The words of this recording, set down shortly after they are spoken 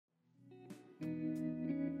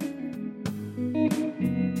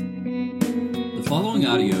following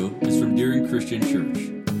audio is from Deering Christian Church.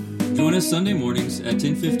 Join us Sunday mornings at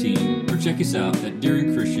 10:15 or check us out at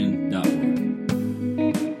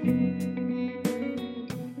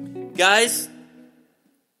deeringchristian.org. Guys,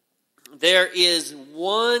 there is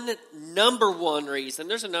one number one reason.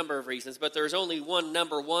 There's a number of reasons, but there's only one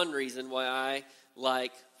number one reason why I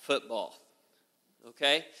like football.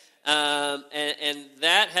 Okay? And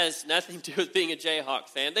that has nothing to do with being a Jayhawk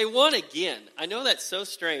fan. They won again. I know that's so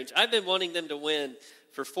strange. I've been wanting them to win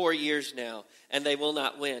for 4 years now, and they will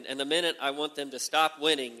not win. And the minute I want them to stop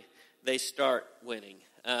winning, they start winning.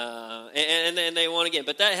 And they won again.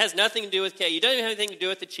 But that has nothing to do with KU. It doesn't have anything to do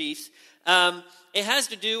with the Chiefs. It has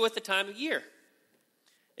to do with the time of year.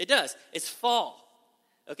 It does. It's fall.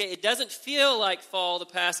 Okay, it doesn't feel like fall the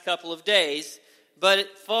past couple of days,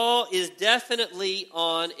 but fall is definitely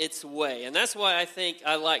on its way. And that's why I think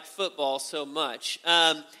I like football so much.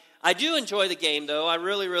 I do enjoy the game, though. I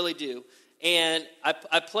really, really do. And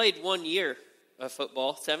I played 1 year of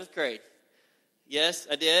football, 7th grade. Yes,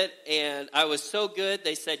 I did. And I was so good,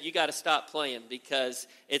 they said, you got to stop playing because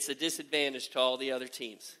it's a disadvantage to all the other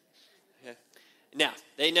teams. Yeah. Now,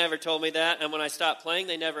 they never told me that. And when I stopped playing,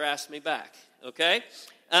 they never asked me back. Okay?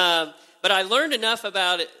 But I learned enough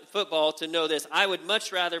about football to know this. I would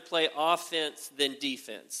much rather play offense than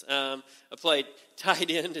defense. I played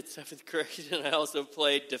tight end in 7th grade, and I also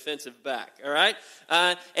played defensive back, all right?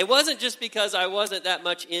 It wasn't just because I wasn't that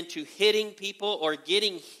much into hitting people or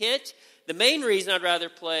getting hit. The main reason I'd rather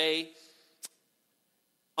play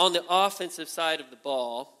on the offensive side of the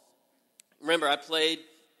ball, remember, I played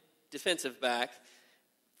defensive back,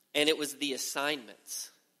 and it was the assignments.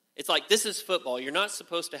 It's like, this is football. You're not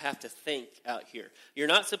supposed to have to think out here. You're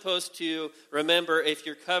not supposed to remember if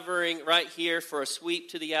you're covering right here for a sweep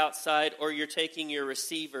to the outside or you're taking your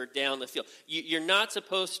receiver down the field. You're not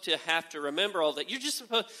supposed to have to remember all that. You're just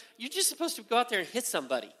supposed to go out there and hit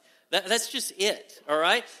somebody. That's just it, all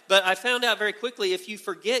right? But I found out very quickly, if you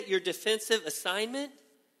forget your defensive assignment,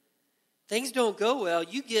 things don't go well.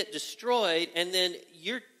 You get destroyed, and then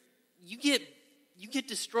you get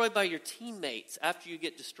destroyed by your teammates after you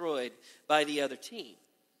get destroyed by the other team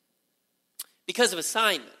because of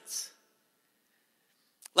assignments.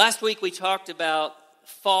 Last week we talked about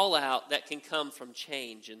fallout that can come from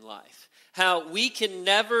change in life. How we can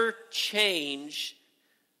never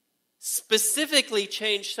specifically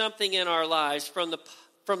change something in our lives from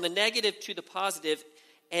the negative to the positive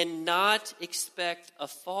and not expect a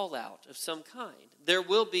fallout of some kind. There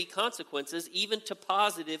will be consequences even to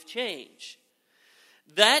positive change.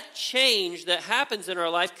 That change that happens in our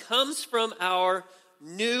life comes from our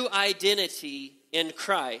new identity in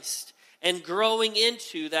Christ and growing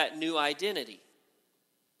into that new identity.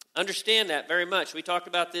 Understand that very much. We talked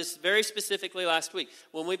about this very specifically last week.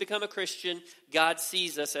 When we become a Christian, God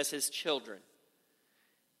sees us as His children.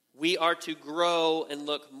 We are to grow and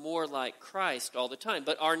look more like Christ all the time.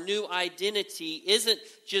 But our new identity isn't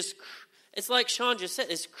just, it's like Sean just said,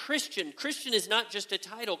 it's Christian. Christian is not just a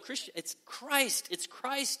title. Christian, it's Christ. It's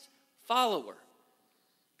Christ follower.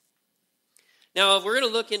 Now, we're going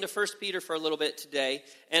to look into 1 Peter for a little bit today,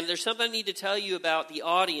 and there's something I need to tell you about the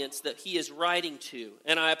audience that he is writing to.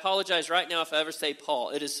 And I apologize right now if I ever say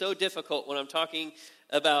Paul. It is so difficult when I'm talking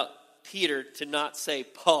about Peter to not say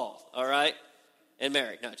Paul, all right? And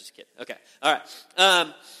Mary. No, just kidding. Okay, all right.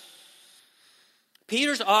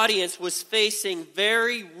 Peter's audience was facing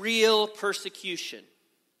very real persecution.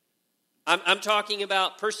 I'm talking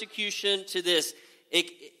about persecution to this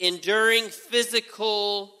enduring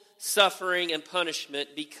physical suffering and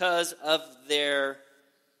punishment because of their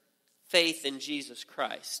faith in Jesus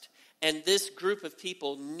Christ. And this group of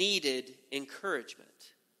people needed encouragement.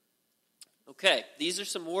 Okay, these are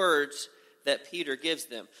some words that Peter gives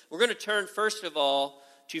them. We're going to turn first of all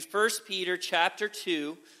to 1 Peter chapter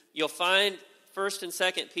 2. You'll find 1st and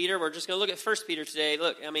 2nd Peter. We're just going to look at 1 Peter today.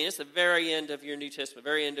 Look, I mean, it's the very end of your New Testament,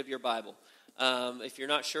 very end of your Bible. If you're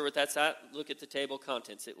not sure what that's at, look at the table of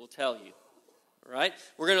contents. It will tell you. All right?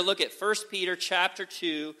 We're going to look at 1 Peter chapter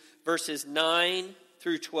 2, verses 9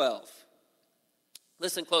 through 12.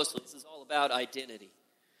 Listen closely. This is all about identity.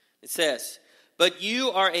 It says, "But you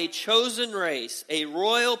are a chosen race, a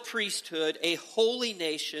royal priesthood, a holy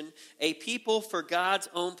nation, a people for God's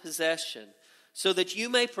own possession, so that you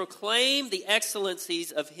may proclaim the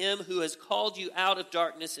excellencies of Him who has called you out of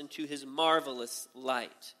darkness into His marvelous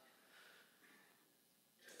light.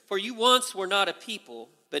 For you once were not a people,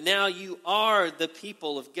 but now you are the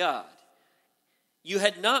people of God. You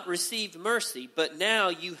had not received mercy, but now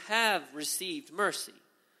you have received mercy.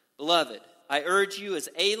 Beloved, I urge you as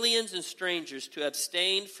aliens and strangers to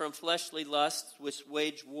abstain from fleshly lusts which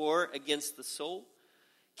wage war against the soul.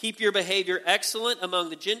 Keep your behavior excellent among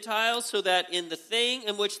the Gentiles, so that in the thing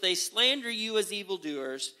in which they slander you as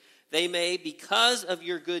evildoers, they may, because of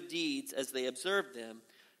your good deeds as they observe them,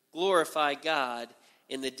 glorify God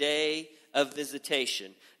in the day of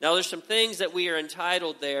visitation. Now, there's some things that we are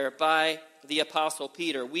entitled there by the Apostle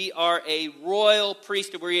Peter. We are a royal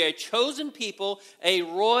priesthood. We're a chosen people, a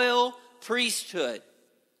royal priesthood.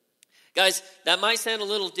 Guys, that might sound a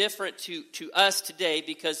little different to us today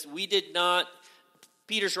because we did not...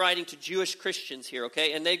 Peter's writing to Jewish Christians here,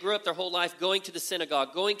 okay? And they grew up their whole life going to the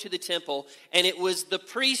synagogue, going to the temple, and it was the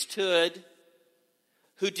priesthood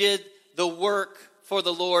who did the work for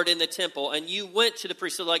the Lord in the temple. And you went to the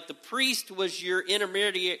priest. So like the priest was your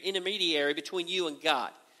intermediary between you and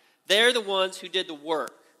God. They're the ones who did the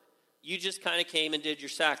work. You just kind of came and did your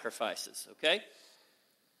sacrifices, okay?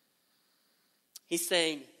 He's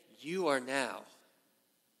saying, you are now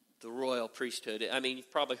the royal priesthood. I mean,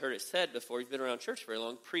 you've probably heard it said before. You've been around church very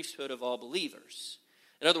long. Priesthood of all believers.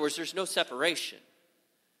 In other words, there's no separation.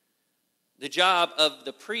 The job of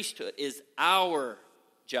the priesthood is our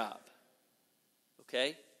job.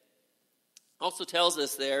 Okay? Also tells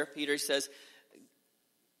us there, Peter says,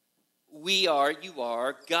 you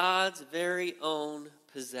are God's very own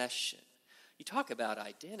possession. You talk about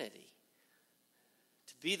identity.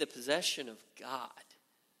 To be the possession of God.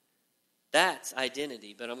 That's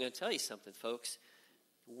identity. But I'm going to tell you something, folks.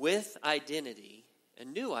 With identity, a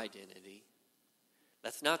new identity,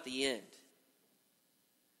 that's not the end.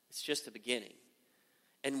 It's just the beginning.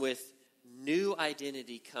 And with new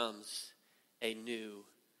identity comes a new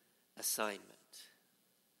assignment.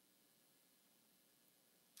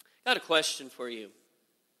 Got a question for you.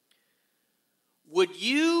 Would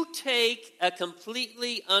you take a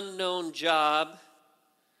completely unknown job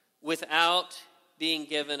without being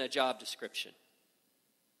given a job description?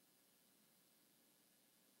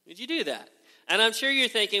 Would you do that? And I'm sure you're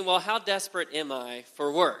thinking, well, how desperate am I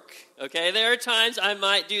for work? Okay, there are times I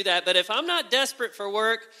might do that, but if I'm not desperate for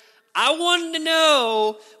work, I want to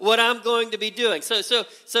know what I'm going to be doing. So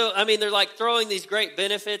I mean, they're like throwing these great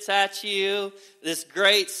benefits at you, this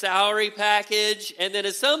great salary package, and then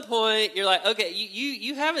at some point you're like, okay,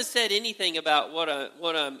 you haven't said anything about what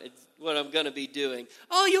I'm going to be doing.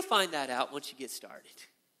 Oh, you'll find that out once you get started.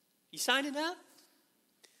 You signing up?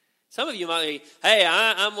 Some of you might be, hey,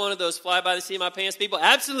 I'm one of those fly by the seat of my pants people.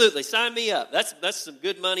 Absolutely, sign me up. That's some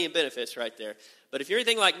good money and benefits right there. But if you're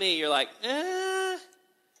anything like me, you're like,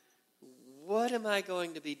 what am I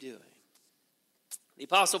going to be doing? The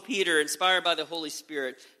Apostle Peter, inspired by the Holy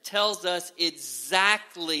Spirit, tells us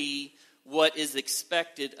exactly what is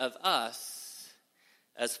expected of us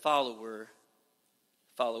as followers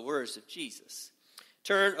of Jesus.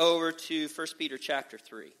 Turn over to 1 Peter chapter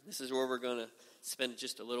 3. This is where we're going to spend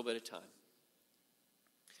just a little bit of time.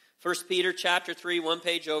 1 Peter chapter 3, one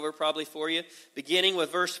page over probably for you, beginning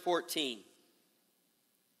with verse 14.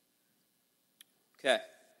 Okay.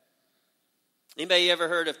 Anybody ever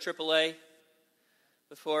heard of AAA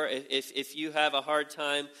before? If you have a hard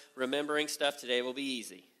time remembering stuff, today will be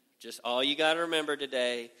easy. Just all you got to remember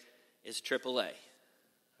today is AAA.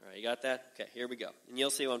 All right, you got that? Okay, here we go. And you'll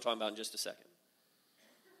see what I'm talking about in just a second.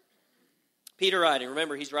 Peter writing,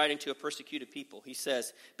 remember he's writing to a persecuted people. He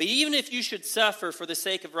says, but even if you should suffer for the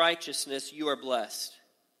sake of righteousness, you are blessed.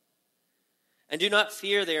 And do not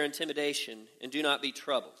fear their intimidation, and do not be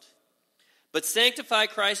troubled. But sanctify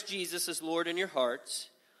Christ Jesus as Lord in your hearts,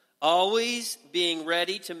 always being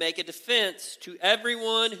ready to make a defense to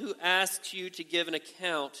everyone who asks you to give an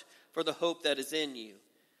account for the hope that is in you,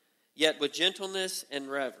 yet with gentleness and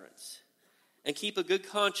reverence. And keep a good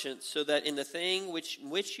conscience, so that in the thing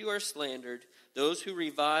which you are slandered, those who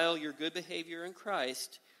revile your good behavior in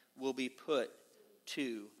Christ will be put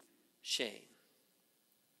to shame.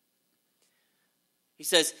 He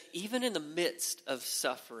says, even in the midst of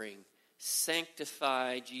suffering,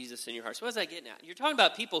 sanctify Jesus in your heart. So what is that getting at? You're talking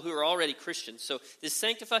about people who are already Christians. So this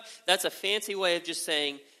sanctify, that's a fancy way of just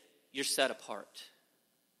saying you're set apart.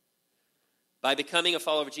 By becoming a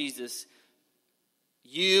follower of Jesus,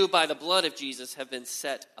 you, by the blood of Jesus, have been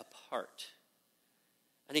set apart.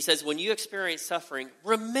 And he says, when you experience suffering,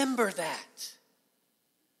 remember that.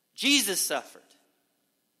 Jesus suffered.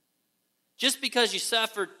 Just because you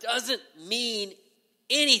suffer doesn't mean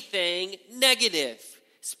anything negative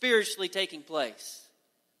spiritually taking place.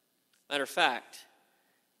 Matter of fact,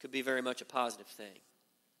 it could be very much a positive thing.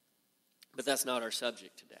 But that's not our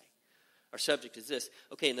subject today. Our subject is this.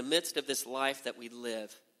 Okay, in the midst of this life that we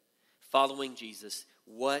live, following Jesus,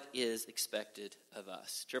 what is expected of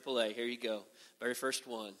us? AAA, here you go. Very first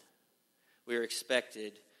one. We are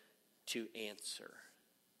expected to answer.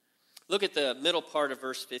 Look at the middle part of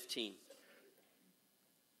verse 15.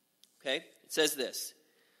 Okay? It says this,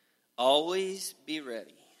 always be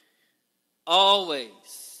ready.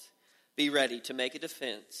 Always be ready to make a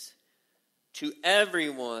defense to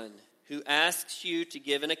everyone who asks you to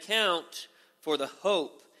give an account for the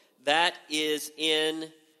hope that is in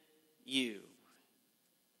you.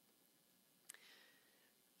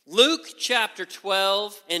 Luke chapter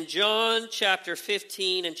 12 and John chapter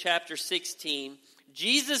 15 and chapter 16,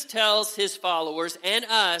 Jesus tells his followers and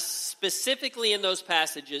us specifically in those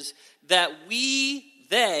passages that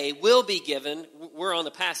they will be given, we're on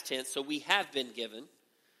the past tense, so we have been given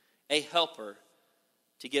a helper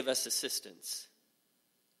to give us assistance.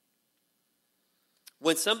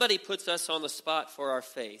 When somebody puts us on the spot for our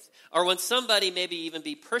faith, or when somebody maybe even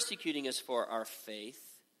be persecuting us for our faith,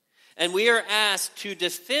 and we are asked to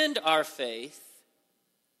defend our faith,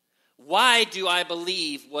 why do I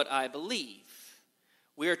believe what I believe?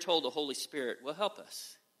 We are told the Holy Spirit will help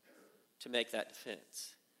us to make that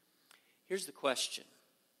defense. Here's the question.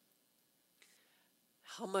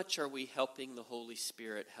 How much are we helping the Holy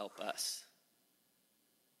Spirit help us?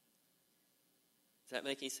 Does that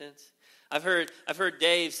make any sense? I've heard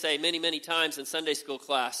Dave say many times in Sunday school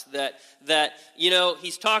class that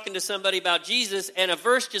he's talking to somebody about Jesus and a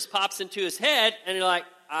verse just pops into his head and you're like,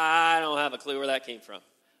 I don't have a clue where that came from,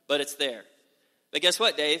 but it's there. But guess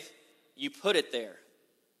what, Dave? You put it there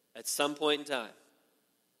at some point in time.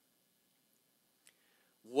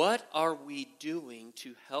 What are we doing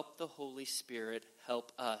to help the Holy Spirit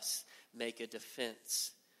help us make a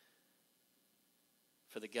defense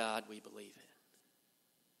for the God we believe in?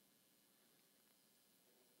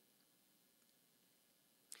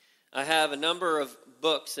 I have a number of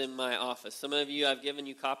books in my office. Some of you, I've given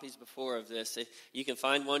you copies before of this. You can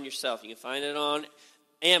find one yourself. You can find it on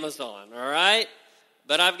Amazon, all right?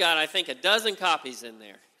 But I've got, I think, a dozen copies in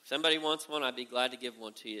there. If somebody wants one, I'd be glad to give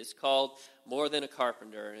one to you. It's called More Than a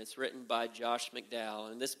Carpenter, and it's written by Josh McDowell.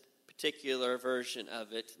 And this particular version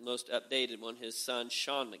of it, the most updated one, his son,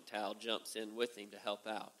 Sean McDowell, jumps in with him to help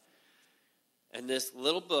out. And this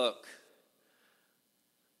little book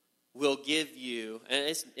will give you, and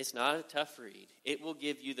it's not a tough read, it will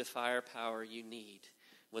give you the firepower you need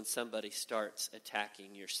when somebody starts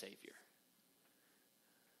attacking your Savior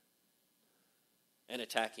and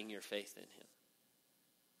attacking your faith in him.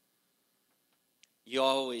 You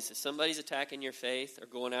always, if somebody's attacking your faith or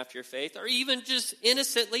going after your faith or even just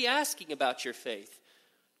innocently asking about your faith,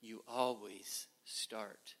 you always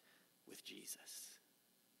start with Jesus.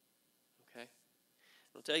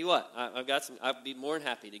 I'll tell you what, I've got some. I'd be more than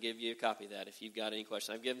happy to give you a copy of that if you've got any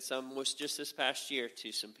questions. I've given some just this past year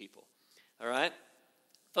to some people. All right?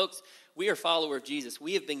 Folks, we are followers of Jesus.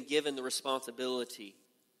 We have been given the responsibility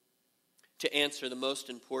to answer the most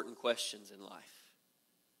important questions in life.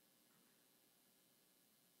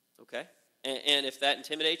 Okay? And if that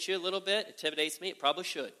intimidates you a little bit, intimidates me, it probably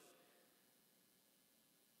should.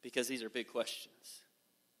 Because these are big questions.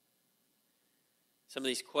 Some of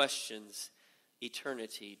these questions,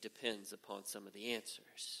 eternity depends upon some of the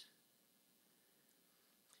answers.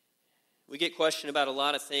 We get questioned about a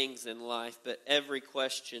lot of things in life, but every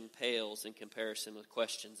question pales in comparison with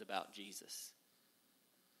questions about Jesus.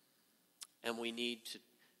 And we need to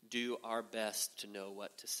do our best to know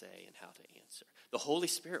what to say and how to answer. The Holy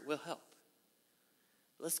Spirit will help.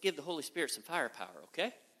 Let's give the Holy Spirit some firepower,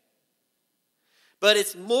 okay? But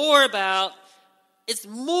it's more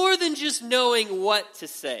than just knowing what to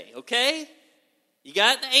say, okay? You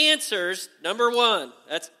got the answers. Number one,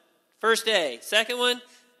 that's first A. Second one,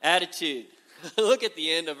 attitude. Look at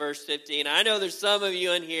the end of verse 15. I know there's some of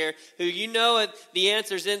you in here who you know the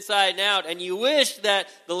answers inside and out, and you wish that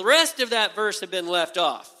the rest of that verse had been left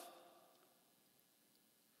off.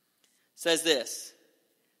 It says this,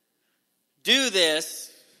 do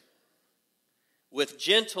this with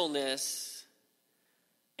gentleness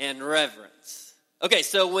and reverence. Okay,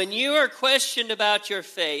 so when you are questioned about your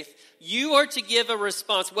faith, you are to give a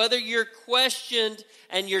response, whether you're questioned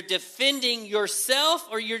and you're defending yourself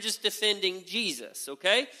or you're just defending Jesus,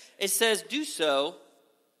 okay? It says do so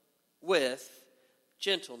with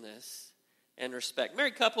gentleness and respect.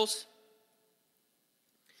 Married couples,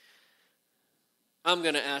 I'm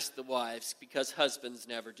going to ask the wives because husbands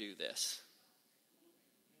never do this.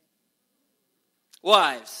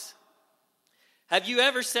 Wives, have you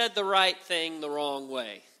ever said the right thing the wrong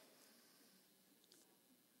way?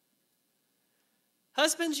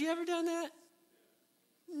 Husbands, you ever done that?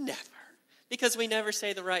 Never. Because we never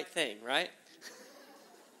say the right thing, right?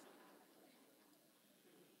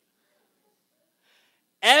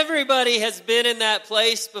 Everybody has been in that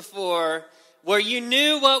place before where you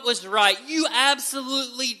knew what was right. You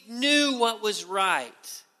absolutely knew what was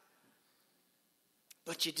right.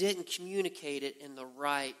 but you didn't communicate it in the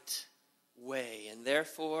right way, and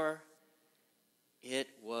therefore it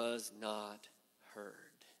was not heard.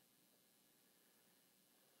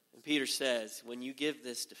 And Peter says, when you give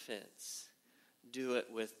this defense, do it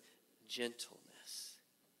with gentleness,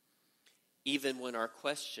 even when our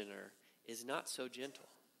questioner is not so gentle.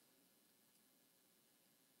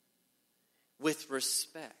 With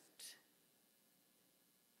respect.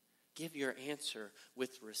 Give your answer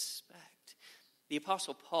with respect. The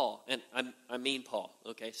Apostle Paul, and I mean Paul.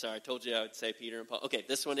 Okay, sorry, I told you I would say Peter and Paul. Okay,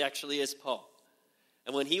 this one actually is Paul.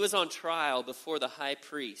 And when he was on trial before the high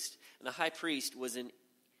priest, and the high priest was an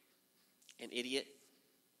idiot,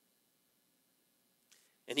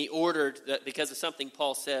 and he ordered that because of something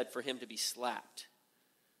Paul said for him to be slapped.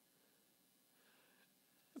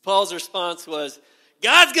 Paul's response was,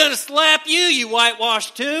 God's going to slap you, you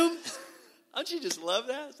whitewashed tomb. Don't you just love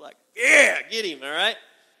that? It's like, yeah, get him, all right?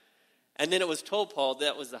 And then it was told Paul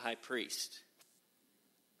that was the high priest.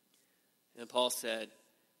 And Paul said,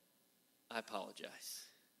 I apologize.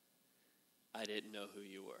 I didn't know who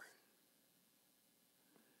you were.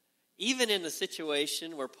 Even in the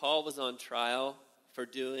situation where Paul was on trial for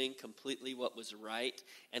doing completely what was right,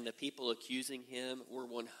 and the people accusing him were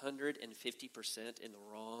 150% in the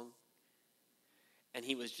wrong, and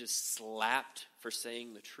he was just slapped for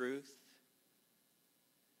saying the truth,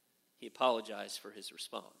 he apologized for his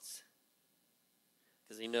response.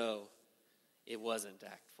 Because he knew it wasn't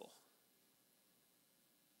tactful.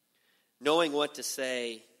 Knowing what to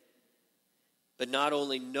say, but not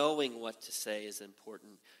only knowing what to say is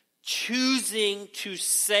important, choosing to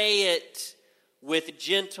say it with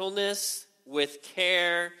gentleness, with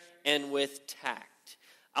care, and with tact.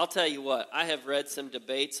 I'll tell you what, I have read some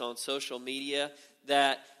debates on social media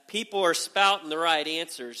that people are spouting the right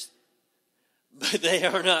answers, but they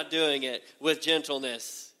are not doing it with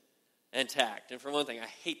gentleness and tact. And for one thing, I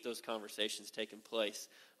hate those conversations taking place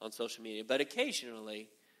on social media, but occasionally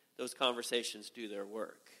those conversations do their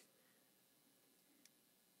work,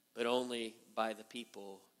 but only by the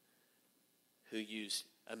people who use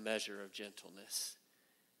a measure of gentleness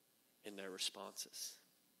in their responses.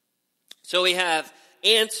 So we have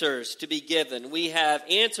answers to be given. We have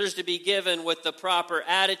answers to be given with the proper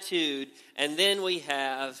attitude, and then we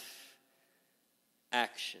have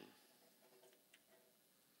action.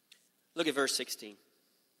 Look at verse 16.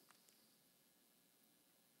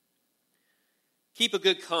 Keep a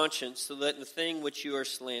good conscience so that in the thing which you are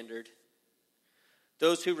slandered,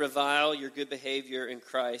 those who revile your good behavior in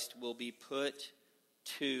Christ will be put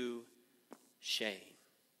to shame.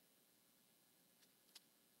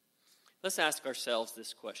 Let's ask ourselves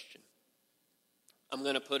this question. I'm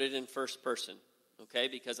going to put it in first person, okay?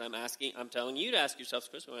 Because I'm telling you to ask yourself this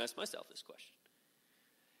question. I'm going to ask myself this question.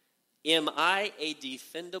 Am I a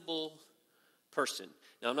defendable person?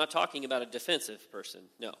 Now, I'm not talking about a defensive person.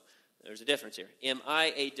 No, there's a difference here. Am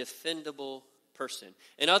I a defendable person?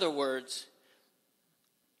 In other words,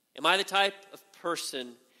 am I the type of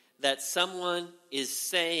person that someone is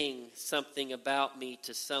saying something about me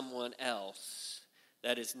to someone else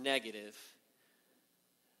that is negative,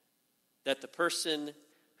 that the person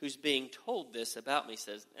who's being told this about me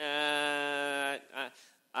says,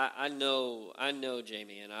 I know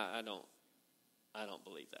Jamie, and I don't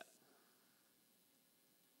believe that.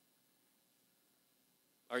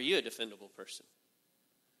 Are you a defendable person?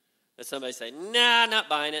 Does somebody say, nah, not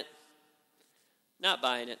buying it. Not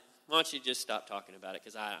buying it. Why don't you just stop talking about it,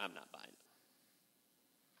 because I'm not buying it.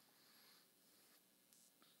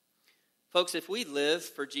 Folks, if we live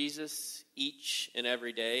for Jesus each and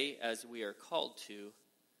every day as we are called to,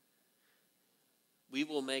 we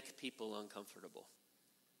will make people uncomfortable.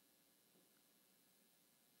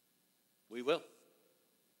 We will.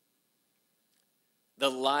 The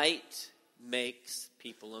light makes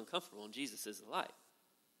people uncomfortable, and Jesus is the light.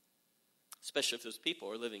 Especially if those people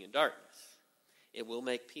are living in darkness. It will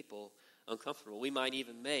make people uncomfortable. We might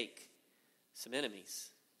even make some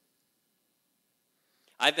enemies.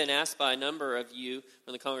 I've been asked by a number of you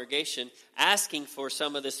from the congregation asking for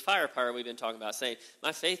some of this firepower we've been talking about, saying,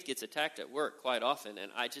 my faith gets attacked at work quite often,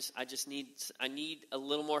 and I need a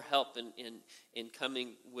little more help in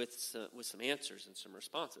coming with some answers and some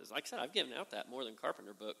responses. Like I said, I've given out that more than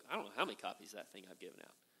Carpenter book. I don't know how many copies of that thing I've given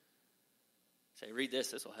out. Say, read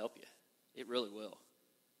this will help you. It really will.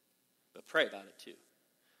 But pray about it too,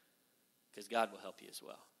 because God will help you as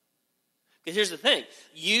well. Because here's the thing.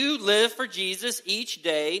 You live for Jesus each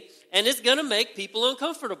day, and it's going to make people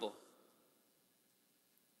uncomfortable.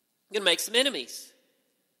 It's going to make some enemies.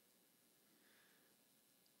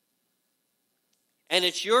 And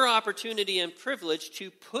it's your opportunity and privilege to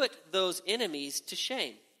put those enemies to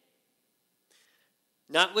shame.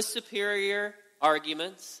 not with superior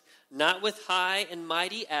arguments, not with high and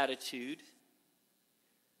mighty attitude,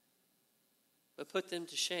 but put them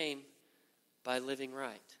to shame by living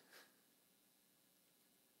right.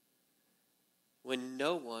 When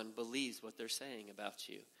no one believes what they're saying about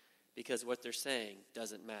you, because what they're saying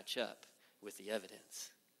doesn't match up with the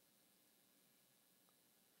evidence.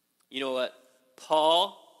 You know what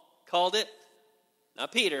Paul called it?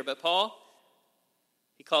 Not Peter, but Paul.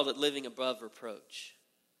 He called it living above reproach.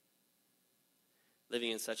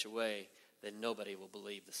 Living in such a way that nobody will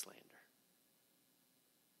believe the slander.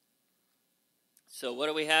 So what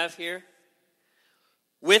do we have here?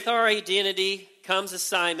 With our identity comes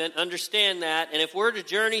assignment. Understand that. And if we're to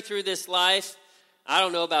journey through this life, I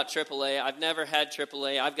don't know about AAA. I've never had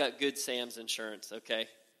AAA. I've got Good Sam's insurance, okay?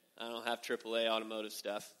 I don't have AAA automotive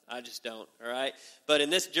stuff. I just don't, all right? But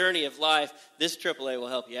in this journey of life, this AAA will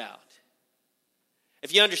help you out.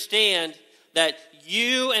 If you understand that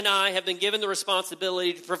you and I have been given the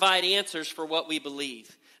responsibility to provide answers for what we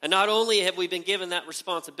believe. And not only have we been given that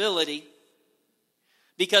responsibility,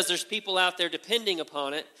 because there's people out there depending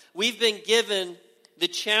upon it, we've been given the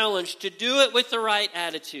challenge to do it with the right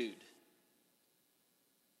attitude.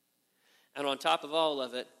 And on top of all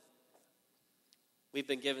of it, we've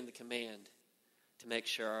been given the command to make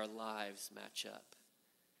sure our lives match up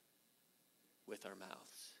with our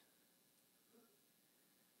mouths.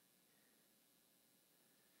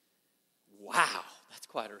 Wow, that's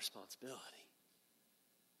quite a responsibility.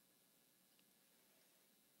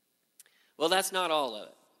 Well, that's not all of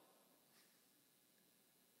it.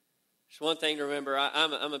 There's one thing to remember.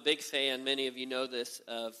 I'm a big fan, many of you know this,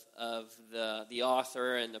 of the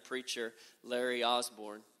author and the preacher Larry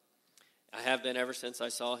Osborne. I have been ever since I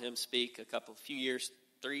saw him speak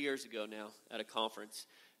 3 years ago now at a conference.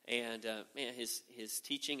 And man, his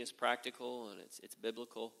teaching is practical and it's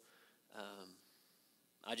biblical.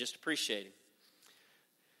 I just appreciate him.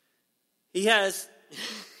 He has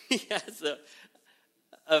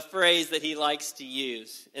a phrase that he likes to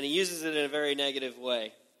use, and he uses it in a very negative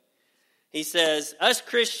way. He says, us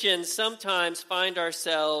Christians sometimes find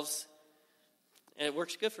ourselves, and it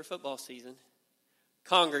works good for football season,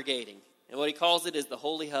 congregating. And what he calls it is the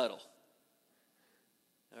holy huddle.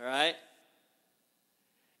 All right?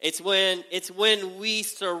 It's when we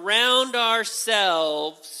surround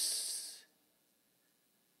ourselves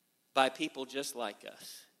by people just like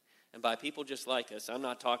us. And by people just like us, I'm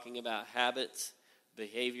not talking about habits,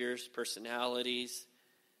 behaviors, personalities,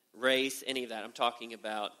 race, any of that. I'm talking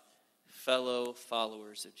about fellow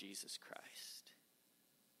followers of Jesus Christ.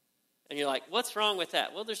 And you're like, what's wrong with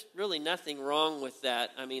that? Well, there's really nothing wrong with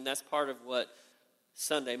that. I mean, that's part of what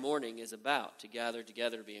Sunday morning is about, to gather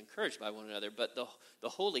together to be encouraged by one another. But the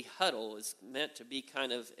holy huddle is meant to be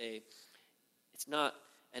kind of it's not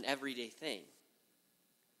an everyday thing.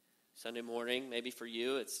 Sunday morning, maybe for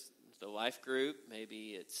you, it's the life group.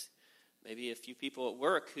 Maybe it's a few people at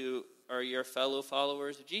work who are your fellow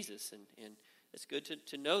followers of Jesus. And it's good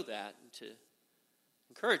to know that and to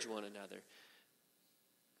encourage one another.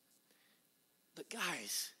 But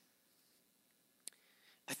guys,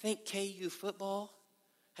 I think KU football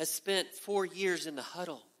has spent 4 years in the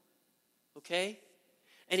huddle, okay?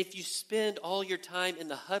 And if you spend all your time in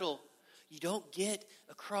the huddle, you don't get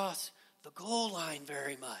across the goal line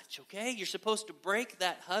very much, okay? You're supposed to break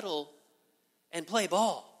that huddle and play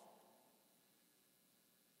ball.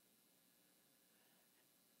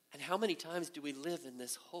 And how many times do we live in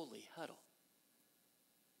this holy huddle?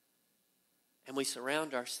 And we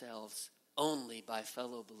surround ourselves only by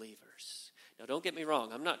fellow believers. Now, don't get me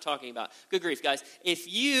wrong. I'm not talking about, good grief, guys. If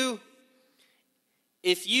you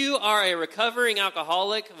are a recovering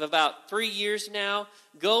alcoholic of about 3 years now,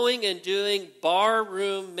 going and doing bar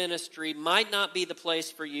room ministry might not be the place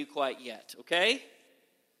for you quite yet, okay?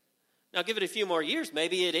 Now, give it a few more years.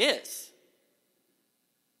 Maybe it is.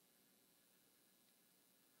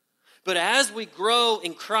 But as we grow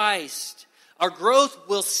in Christ, our growth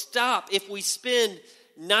will stop if we spend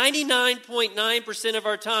 99.9% of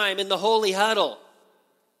our time in the holy huddle.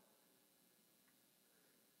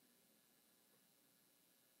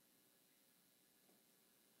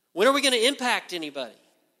 When are we going to impact anybody?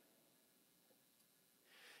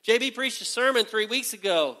 JB preached a sermon 3 weeks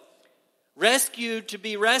ago, rescued to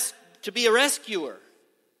be a rescuer.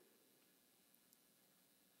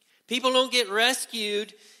 People don't get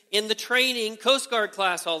rescued in the training Coast Guard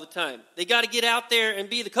class all the time. They got to get out there and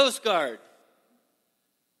be the Coast Guard.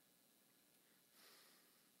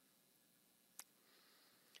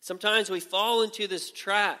 Sometimes we fall into this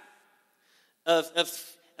trap of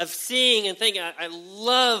seeing and thinking, I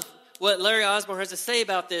love what Larry Osborne has to say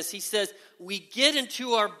about this. He says, we get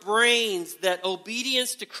into our brains that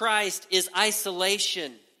obedience to Christ is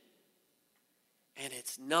isolation. And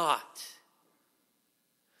it's not.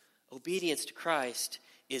 Obedience to Christ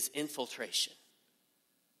is infiltration.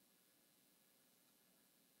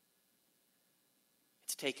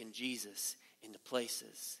 It's taking Jesus into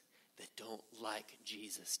places that don't like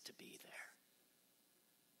Jesus to be there.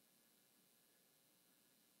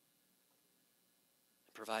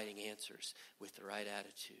 Providing answers with the right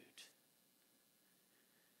attitude,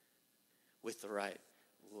 with the right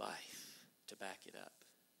life to back it up.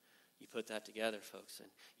 You put that together, folks, and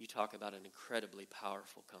you talk about an incredibly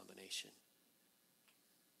powerful combination.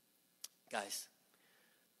 Guys,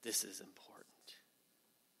 this is important.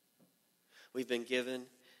 We've been given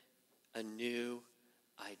a new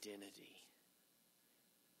identity.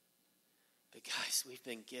 But guys, we've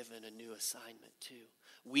been given a new assignment too.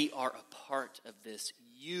 We are a part of this.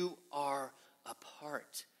 You are a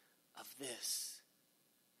part of this.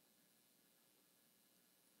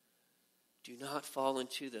 Do not fall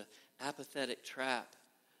into the apathetic trap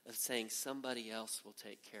of saying somebody else will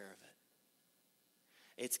take care of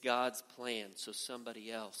it. It's God's plan, so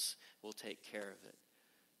somebody else will take care of it.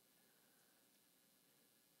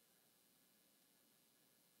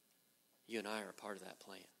 You and I are a part of that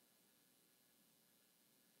plan.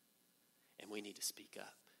 And we need to speak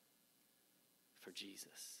up for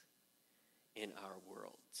Jesus in our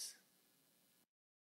worlds.